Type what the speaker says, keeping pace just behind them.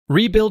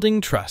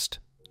Rebuilding trust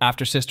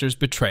after sister's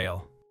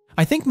betrayal.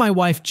 I think my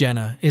wife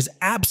Jenna is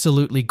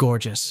absolutely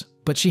gorgeous,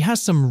 but she has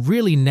some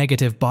really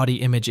negative body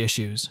image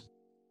issues.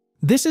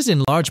 This is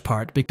in large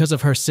part because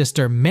of her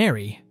sister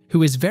Mary,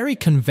 who is very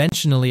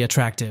conventionally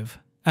attractive,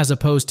 as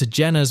opposed to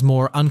Jenna's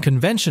more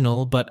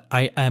unconventional but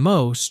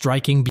IMO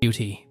striking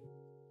beauty.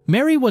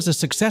 Mary was a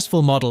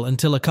successful model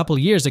until a couple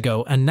years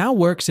ago and now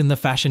works in the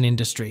fashion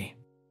industry.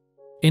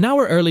 In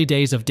our early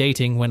days of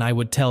dating, when I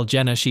would tell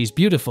Jenna she's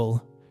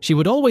beautiful, she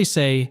would always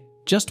say,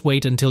 "Just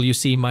wait until you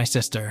see my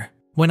sister."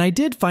 When I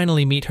did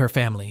finally meet her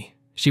family,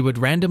 she would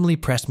randomly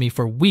press me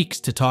for weeks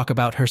to talk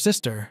about her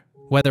sister,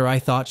 whether I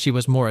thought she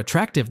was more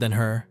attractive than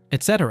her,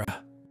 etc.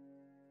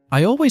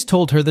 I always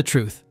told her the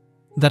truth,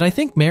 that I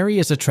think Mary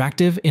is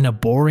attractive in a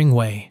boring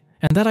way,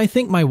 and that I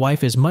think my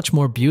wife is much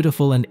more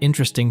beautiful and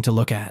interesting to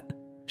look at.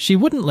 She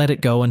wouldn't let it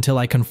go until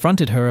I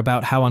confronted her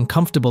about how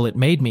uncomfortable it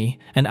made me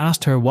and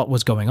asked her what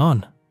was going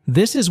on.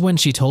 This is when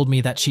she told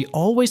me that she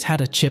always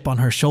had a chip on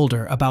her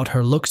shoulder about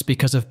her looks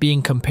because of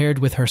being compared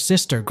with her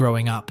sister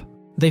growing up.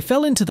 They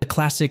fell into the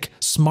classic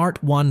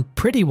smart one,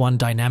 pretty one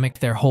dynamic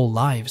their whole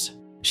lives.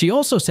 She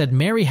also said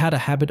Mary had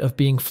a habit of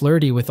being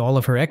flirty with all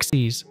of her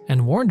exes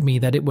and warned me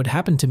that it would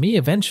happen to me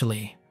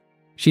eventually.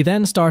 She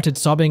then started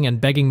sobbing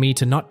and begging me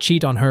to not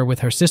cheat on her with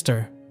her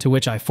sister, to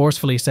which I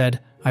forcefully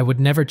said I would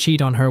never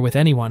cheat on her with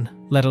anyone,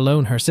 let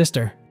alone her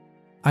sister.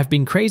 I've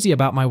been crazy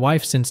about my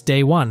wife since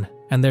day one,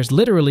 and there's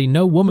literally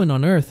no woman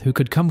on earth who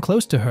could come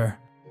close to her.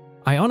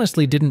 I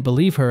honestly didn't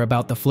believe her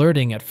about the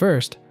flirting at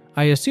first.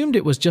 I assumed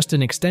it was just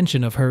an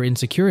extension of her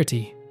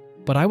insecurity,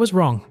 but I was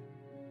wrong.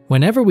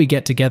 Whenever we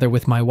get together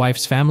with my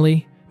wife's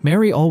family,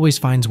 Mary always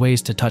finds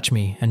ways to touch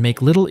me and make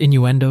little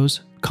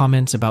innuendos,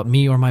 comments about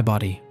me or my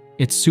body.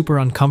 It's super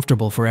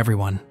uncomfortable for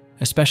everyone,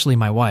 especially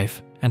my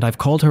wife, and I've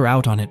called her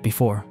out on it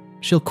before.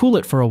 She'll cool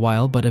it for a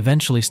while, but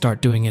eventually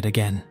start doing it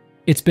again.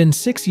 It's been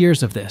 6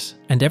 years of this,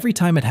 and every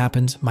time it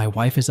happens, my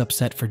wife is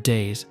upset for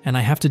days, and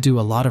I have to do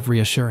a lot of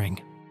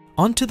reassuring.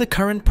 On to the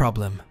current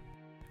problem.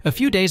 A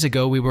few days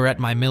ago, we were at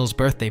my Mill's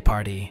birthday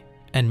party,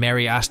 and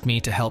Mary asked me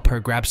to help her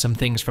grab some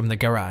things from the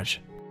garage.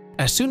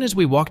 As soon as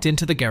we walked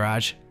into the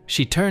garage,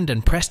 she turned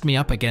and pressed me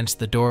up against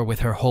the door with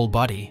her whole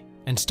body,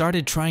 and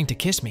started trying to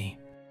kiss me.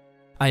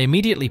 I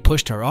immediately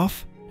pushed her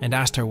off, and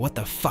asked her what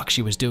the fuck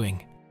she was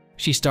doing.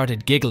 She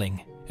started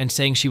giggling, and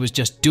saying she was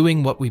just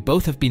doing what we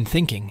both have been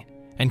thinking,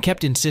 and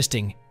kept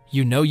insisting,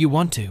 "You know you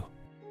want to."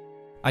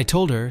 I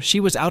told her she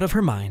was out of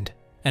her mind,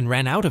 and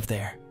ran out of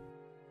there.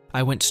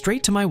 I went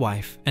straight to my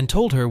wife and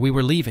told her we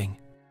were leaving.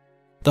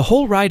 The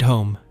whole ride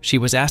home, she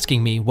was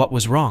asking me what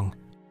was wrong.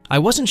 I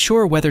wasn't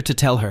sure whether to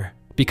tell her,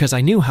 because I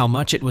knew how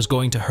much it was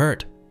going to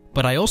hurt,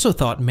 but I also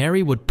thought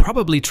Mary would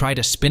probably try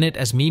to spin it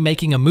as me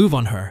making a move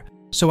on her,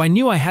 so I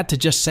knew I had to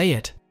just say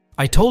it.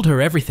 I told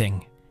her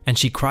everything, and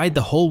she cried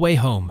the whole way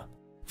home.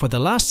 For the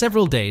last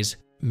several days,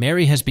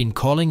 Mary has been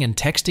calling and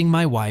texting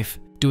my wife,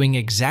 doing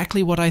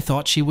exactly what I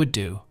thought she would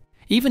do,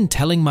 even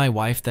telling my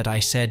wife that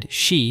I said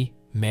she,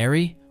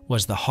 Mary,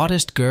 was the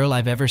hottest girl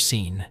I've ever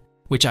seen,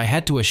 which I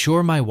had to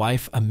assure my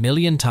wife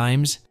 1,000,000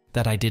 times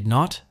that I did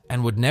not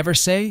and would never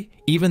say,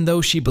 even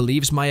though she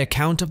believes my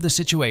account of the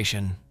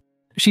situation.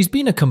 She's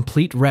been a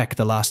complete wreck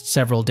the last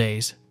several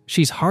days.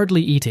 She's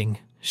hardly eating.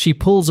 She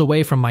pulls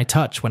away from my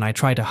touch when I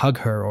try to hug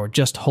her or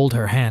just hold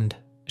her hand.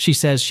 She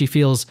says she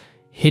feels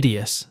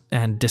hideous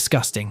and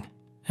disgusting,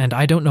 and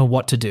I don't know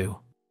what to do.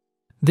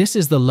 This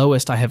is the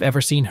lowest I have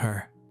ever seen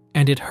her,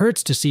 and it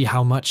hurts to see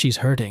how much she's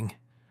hurting.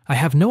 I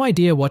have no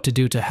idea what to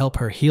do to help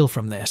her heal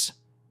from this.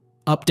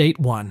 Update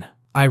 1.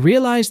 I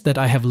realized that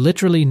I have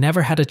literally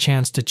never had a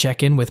chance to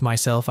check in with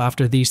myself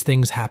after these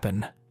things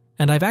happen,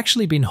 and I've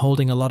actually been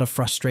holding a lot of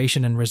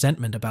frustration and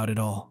resentment about it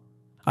all.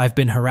 I've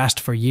been harassed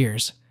for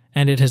years,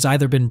 and it has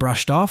either been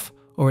brushed off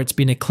or it's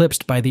been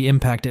eclipsed by the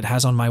impact it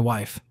has on my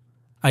wife.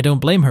 I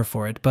don't blame her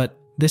for it, but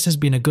this has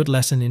been a good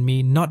lesson in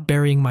me not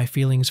burying my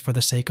feelings for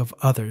the sake of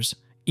others,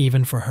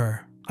 even for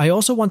her. I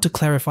also want to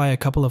clarify a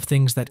couple of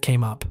things that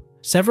came up.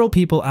 Several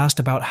people asked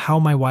about how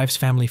my wife's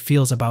family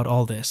feels about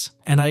all this,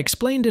 and I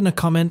explained in a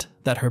comment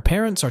that her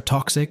parents are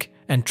toxic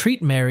and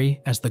treat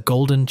Mary as the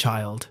golden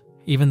child,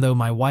 even though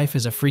my wife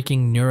is a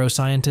freaking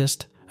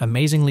neuroscientist,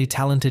 amazingly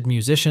talented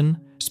musician,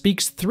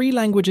 speaks 3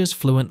 languages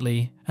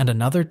fluently and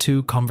another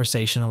 2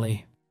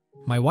 conversationally.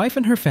 My wife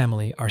and her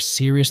family are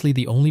seriously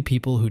the only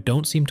people who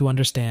don't seem to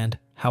understand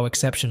how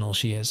exceptional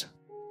she is.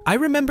 I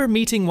remember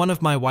meeting one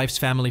of my wife's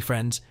family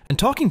friends and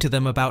talking to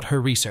them about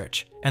her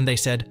research, and they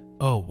said,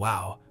 "Oh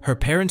wow, her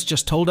parents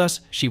just told us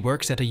she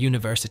works at a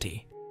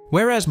university."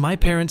 Whereas my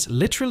parents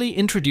literally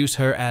introduce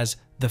her as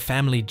the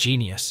family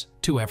genius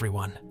to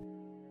everyone.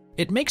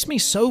 It makes me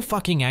so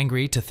fucking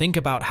angry to think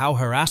about how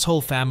her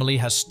asshole family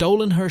has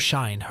stolen her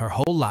shine her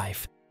whole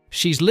life.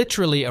 She's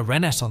literally a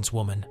Renaissance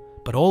woman,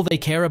 but all they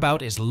care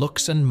about is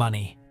looks and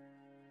money.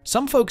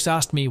 Some folks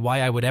asked me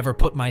why I would ever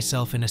put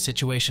myself in a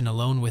situation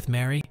alone with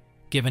Mary,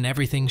 given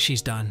everything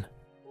she's done.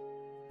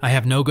 I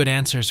have no good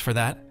answers for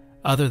that,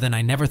 other than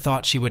I never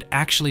thought she would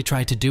actually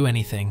try to do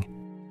anything.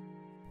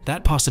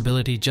 That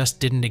possibility just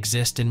didn't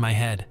exist in my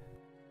head.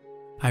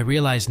 I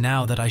realize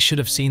now that I should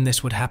have seen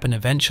this would happen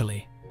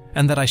eventually,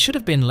 and that I should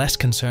have been less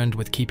concerned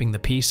with keeping the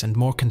peace and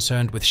more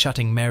concerned with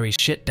shutting Mary's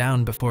shit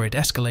down before it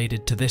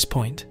escalated to this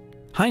point.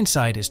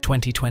 Hindsight is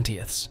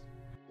 20/20ths.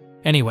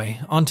 Anyway,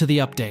 on to the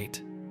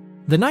update.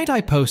 The night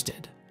I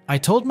posted, I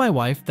told my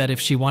wife that if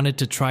she wanted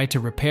to try to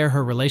repair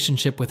her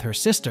relationship with her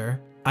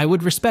sister, I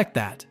would respect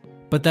that,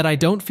 but that I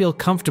don't feel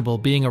comfortable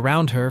being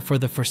around her for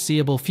the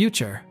foreseeable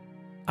future.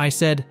 I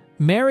said,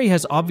 Mary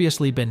has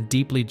obviously been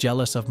deeply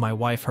jealous of my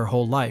wife her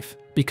whole life,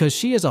 because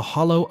she is a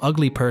hollow,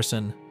 ugly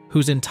person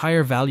whose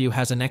entire value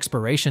has an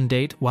expiration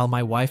date while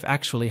my wife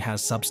actually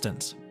has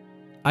substance.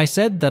 I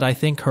said that I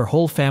think her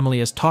whole family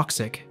is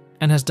toxic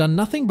and has done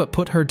nothing but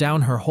put her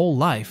down her whole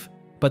life,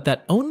 but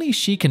that only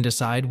she can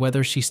decide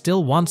whether she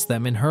still wants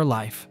them in her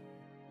life.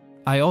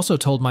 I also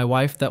told my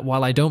wife that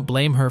while I don't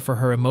blame her for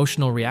her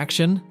emotional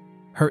reaction,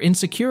 her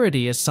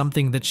insecurity is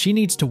something that she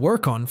needs to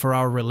work on for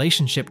our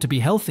relationship to be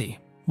healthy.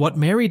 What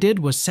Mary did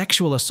was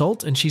sexual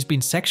assault and she's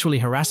been sexually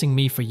harassing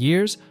me for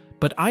years,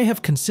 but I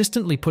have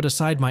consistently put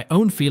aside my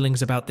own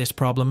feelings about this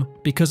problem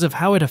because of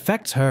how it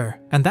affects her,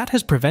 and that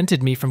has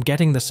prevented me from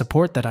getting the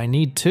support that I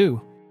need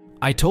too.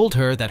 I told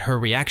her that her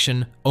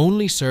reaction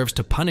only serves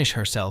to punish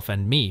herself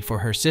and me for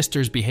her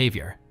sister's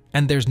behavior,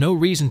 and there's no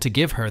reason to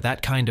give her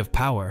that kind of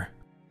power.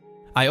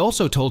 I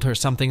also told her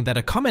something that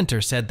a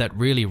commenter said that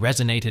really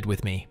resonated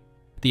with me.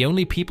 The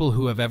only people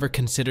who have ever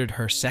considered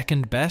her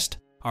second best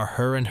are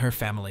her and her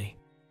family.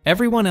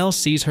 Everyone else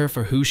sees her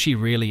for who she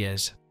really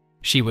is.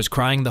 She was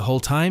crying the whole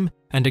time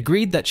and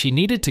agreed that she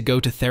needed to go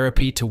to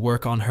therapy to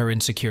work on her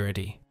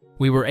insecurity.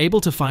 We were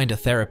able to find a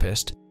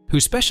therapist who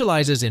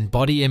specializes in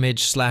body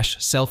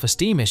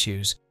image/self-esteem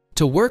issues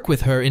to work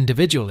with her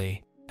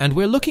individually, and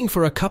we're looking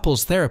for a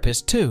couples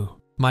therapist too.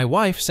 My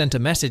wife sent a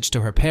message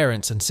to her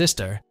parents and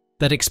sister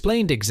that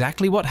explained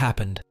exactly what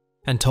happened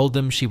and told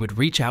them she would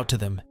reach out to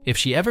them if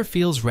she ever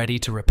feels ready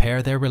to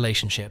repair their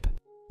relationship.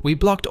 We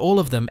blocked all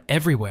of them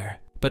everywhere,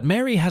 but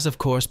Mary has of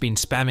course been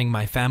spamming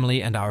my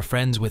family and our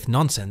friends with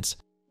nonsense,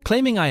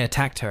 claiming I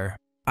attacked her.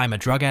 I'm a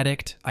drug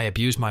addict, I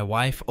abuse my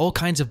wife, all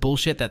kinds of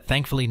bullshit that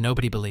thankfully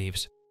nobody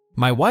believes.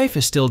 My wife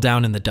is still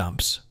down in the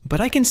dumps, but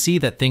I can see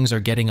that things are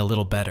getting a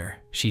little better.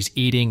 She's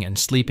eating and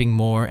sleeping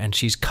more, and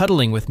she's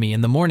cuddling with me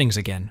in the mornings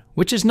again,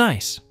 which is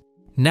nice.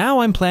 Now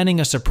I'm planning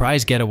a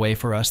surprise getaway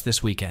for us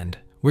this weekend.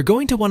 We're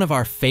going to one of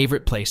our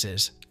favorite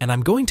places, and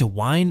I'm going to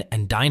wine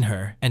and dine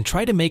her and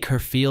try to make her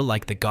feel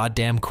like the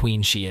goddamn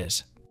queen she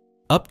is.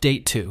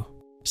 Update 2.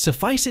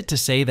 Suffice it to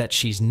say that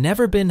she's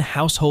never been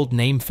household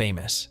name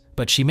famous,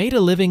 but she made a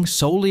living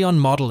solely on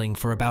modeling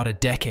for about a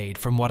decade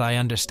from what I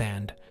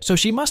understand. So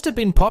she must have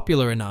been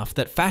popular enough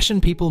that fashion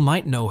people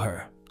might know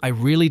her. I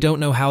really don't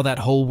know how that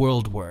whole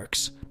world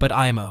works, but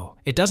IMO,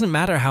 it doesn't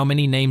matter how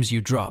many names you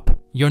drop.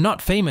 You're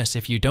not famous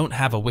if you don't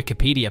have a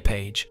Wikipedia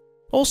page.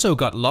 Also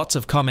got lots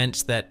of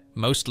comments that,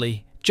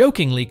 mostly,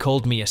 jokingly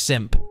called me a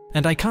simp,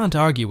 and I can't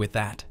argue with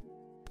that.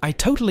 I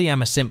totally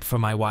am a simp for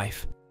my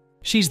wife.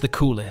 She's the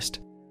coolest.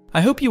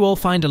 I hope you all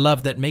find a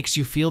love that makes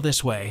you feel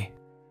this way.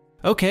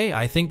 Okay,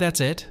 I think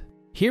that's it.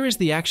 Here is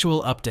the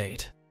actual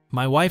update.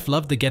 My wife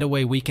loved the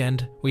getaway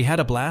weekend, we had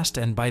a blast,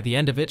 and by the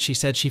end of it she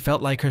said she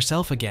felt like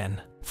herself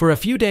again. For a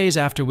few days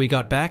after we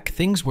got back,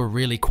 things were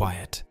really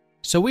quiet.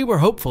 So we were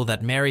hopeful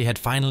that Mary had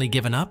finally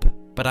given up,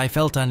 but I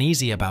felt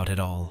uneasy about it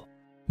all.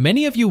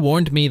 Many of you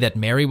warned me that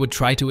Mary would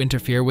try to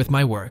interfere with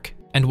my work,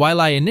 and while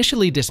I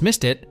initially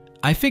dismissed it,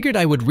 I figured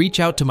I would reach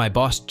out to my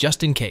boss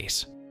just in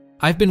case.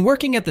 I've been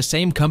working at the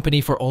same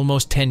company for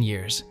almost 10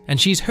 years, and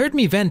she's heard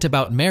me vent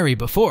about Mary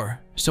before,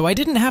 so I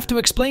didn't have to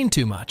explain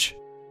too much.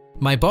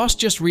 My boss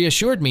just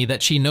reassured me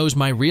that she knows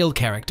my real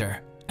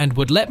character, and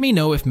would let me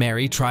know if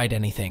Mary tried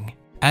anything.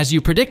 As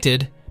you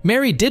predicted,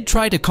 Mary did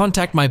try to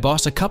contact my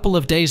boss a couple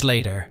of days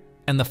later,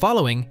 and the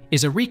following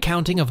is a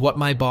recounting of what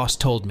my boss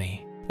told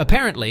me.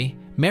 Apparently,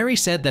 Mary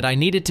said that I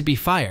needed to be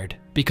fired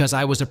because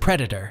I was a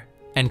predator,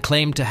 and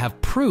claimed to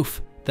have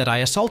proof that I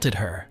assaulted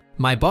her.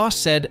 My boss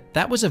said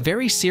that was a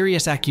very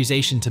serious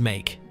accusation to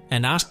make,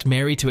 and asked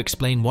Mary to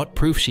explain what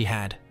proof she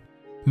had.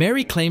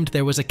 Mary claimed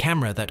there was a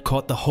camera that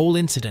caught the whole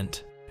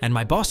incident, and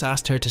my boss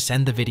asked her to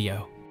send the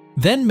video.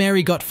 Then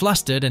Mary got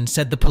flustered and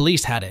said the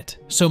police had it,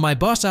 so my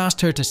boss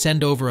asked her to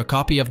send over a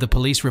copy of the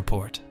police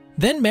report.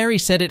 Then Mary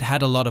said it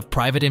had a lot of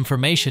private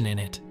information in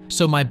it,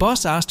 so my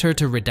boss asked her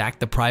to redact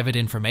the private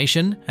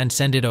information and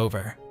send it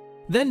over.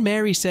 Then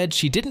Mary said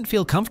she didn't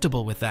feel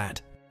comfortable with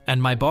that,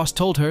 and my boss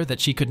told her that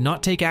she could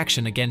not take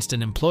action against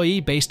an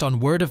employee based on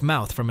word of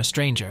mouth from a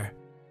stranger.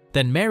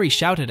 Then Mary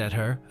shouted at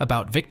her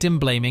about victim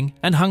blaming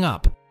and hung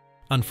up.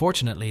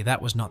 Unfortunately,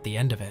 that was not the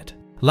end of it.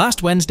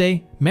 Last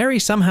Wednesday, Mary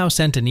somehow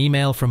sent an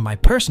email from my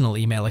personal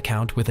email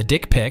account with a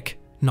dick pic,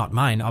 not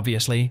mine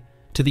obviously,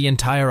 to the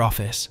entire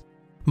office.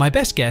 My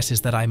best guess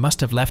is that I must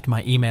have left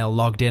my email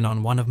logged in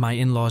on one of my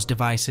in-laws'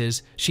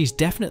 devices. She's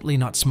definitely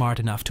not smart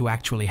enough to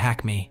actually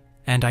hack me,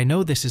 and I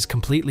know this is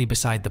completely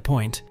beside the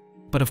point,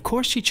 but of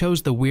course she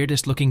chose the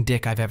weirdest looking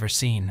dick I've ever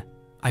seen.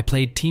 I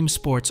played team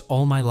sports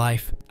all my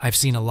life. I've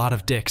seen a lot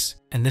of dicks,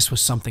 and this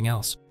was something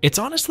else. It's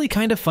honestly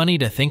kind of funny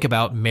to think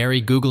about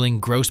Mary Googling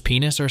gross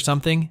penis or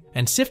something,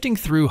 and sifting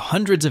through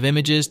hundreds of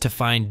images to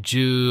find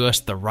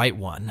just the right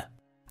one.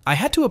 I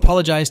had to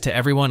apologize to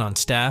everyone on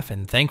staff,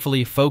 and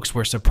thankfully folks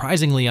were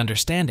surprisingly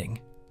understanding.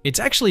 It's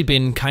actually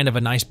been kind of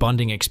a nice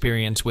bonding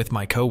experience with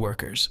my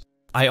coworkers.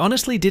 I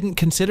honestly didn't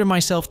consider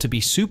myself to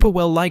be super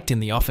well liked in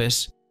the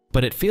office,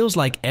 but it feels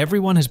like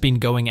everyone has been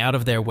going out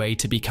of their way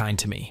to be kind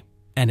to me.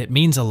 And it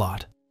means a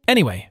lot.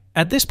 Anyway,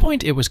 at this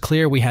point it was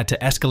clear we had to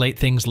escalate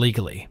things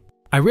legally.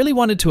 I really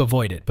wanted to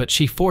avoid it, but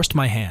she forced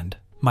my hand.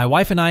 My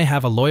wife and I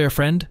have a lawyer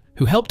friend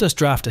who helped us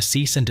draft a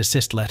cease and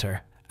desist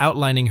letter,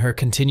 outlining her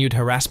continued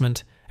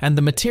harassment and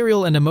the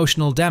material and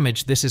emotional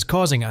damage this is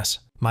causing us.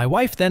 My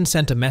wife then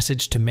sent a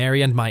message to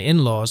Mary and my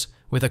in-laws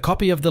with a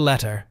copy of the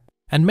letter,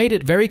 and made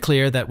it very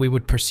clear that we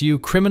would pursue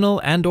criminal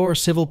and/or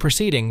civil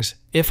proceedings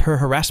if her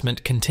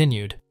harassment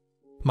continued.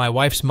 My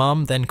wife's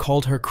mom then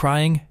called her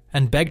crying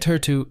and begged her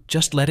to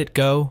just let it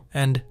go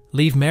and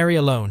leave Mary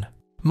alone.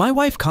 My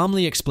wife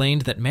calmly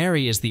explained that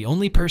Mary is the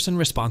only person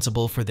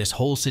responsible for this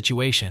whole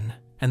situation,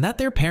 and that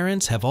their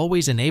parents have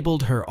always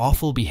enabled her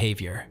awful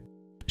behavior.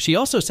 She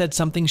also said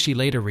something she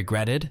later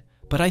regretted,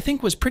 but I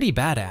think was pretty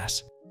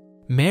badass.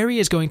 Mary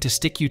is going to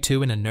stick you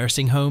two in a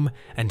nursing home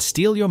and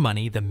steal your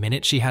money the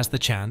minute she has the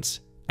chance,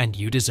 and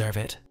you deserve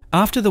it.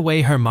 After the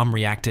way her mom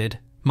reacted,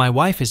 my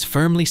wife is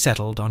firmly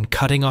settled on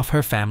cutting off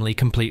her family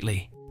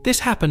completely.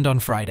 This happened on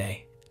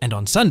Friday. And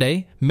on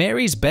Sunday,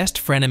 Mary's best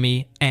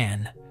frenemy,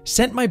 Anne,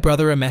 sent my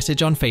brother a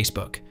message on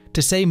Facebook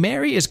to say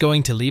Mary is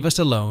going to leave us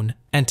alone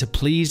and to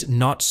please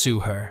not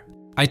sue her.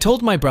 I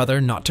told my brother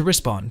not to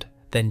respond,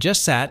 then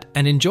just sat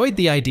and enjoyed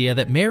the idea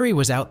that Mary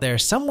was out there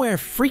somewhere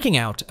freaking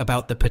out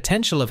about the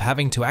potential of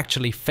having to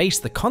actually face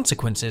the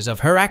consequences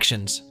of her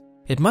actions.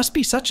 It must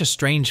be such a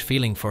strange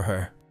feeling for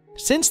her.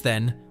 Since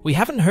then, we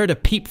haven't heard a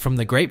peep from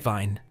the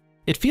grapevine.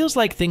 It feels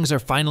like things are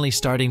finally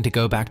starting to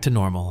go back to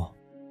normal.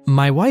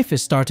 My wife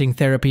is starting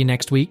therapy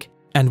next week,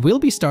 and we'll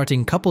be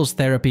starting couples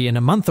therapy in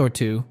a month or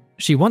two.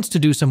 She wants to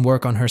do some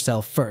work on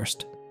herself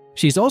first.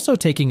 She's also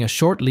taking a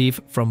short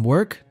leave from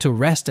work to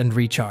rest and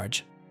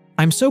recharge.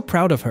 I'm so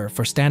proud of her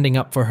for standing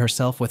up for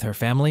herself with her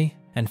family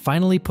and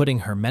finally putting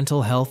her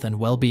mental health and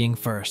well-being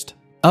first.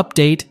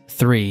 Update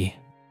 3.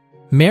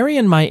 Mary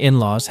and my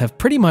in-laws have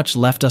pretty much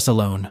left us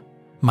alone.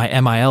 My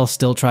MIL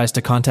still tries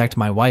to contact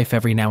my wife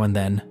every now and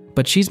then,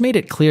 but she's made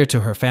it clear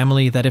to her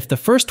family that if the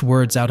first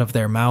words out of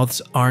their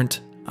mouths aren't,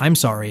 "I'm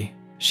sorry,"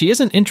 she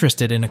isn't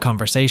interested in a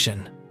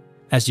conversation.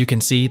 As you can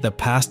see, the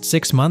past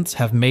 6 months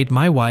have made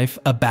my wife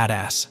a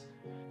badass.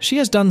 She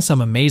has done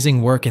some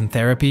amazing work in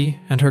therapy,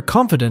 and her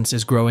confidence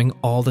is growing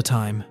all the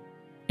time.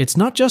 It's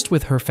not just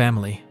with her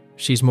family.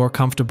 She's more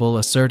comfortable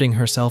asserting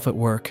herself at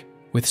work,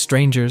 with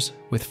strangers,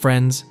 with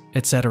friends,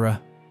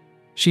 etc.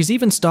 She's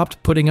even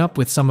stopped putting up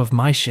with some of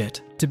my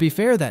shit. To be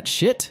fair, that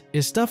shit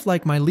is stuff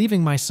like my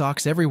leaving my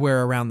socks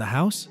everywhere around the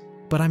house,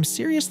 but I'm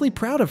seriously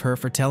proud of her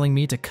for telling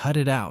me to cut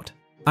it out.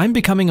 I'm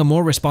becoming a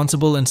more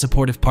responsible and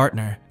supportive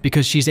partner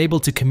because she's able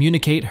to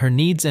communicate her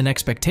needs and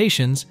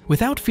expectations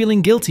without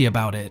feeling guilty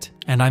about it,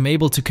 and I'm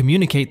able to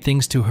communicate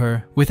things to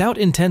her without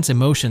intense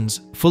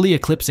emotions fully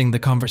eclipsing the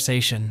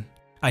conversation.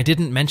 I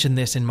didn't mention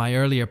this in my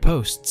earlier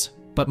posts,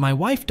 but my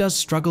wife does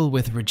struggle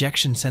with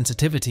rejection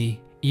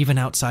sensitivity even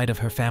outside of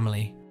her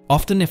family.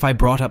 Often if I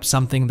brought up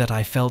something that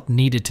I felt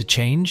needed to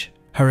change,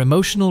 her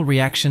emotional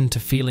reaction to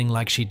feeling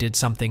like she did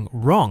something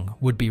wrong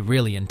would be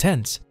really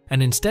intense,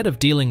 and instead of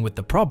dealing with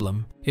the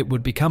problem, it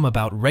would become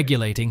about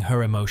regulating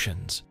her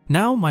emotions.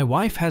 Now my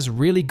wife has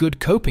really good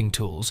coping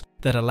tools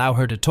that allow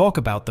her to talk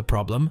about the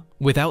problem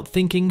without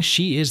thinking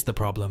she is the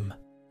problem.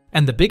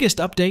 And the biggest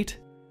update?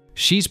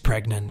 She's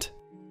pregnant.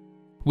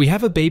 We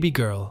have a baby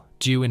girl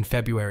due in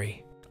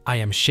February. I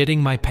am shitting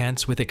my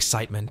pants with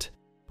excitement.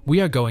 We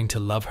are going to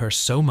love her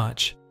so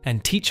much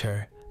and teach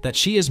her that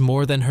she is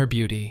more than her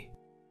beauty.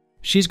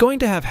 She's going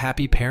to have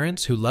happy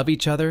parents who love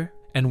each other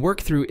and work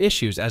through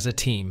issues as a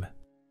team.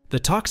 The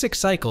toxic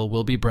cycle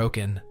will be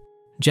broken.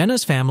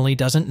 Jenna's family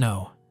doesn't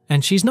know,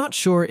 and she's not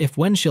sure if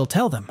when she'll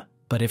tell them,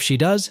 but if she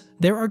does,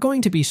 there are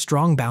going to be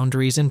strong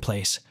boundaries in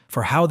place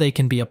for how they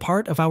can be a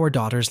part of our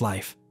daughter's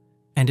life.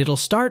 And it'll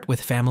start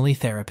with family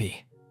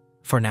therapy.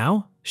 For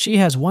now, she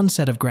has one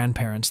set of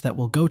grandparents that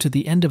will go to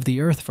the end of the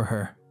earth for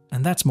her,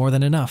 and that's more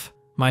than enough.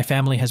 My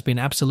family has been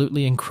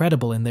absolutely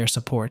incredible in their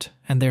support,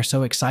 and they're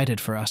so excited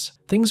for us.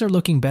 Things are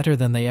looking better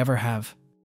than they ever have.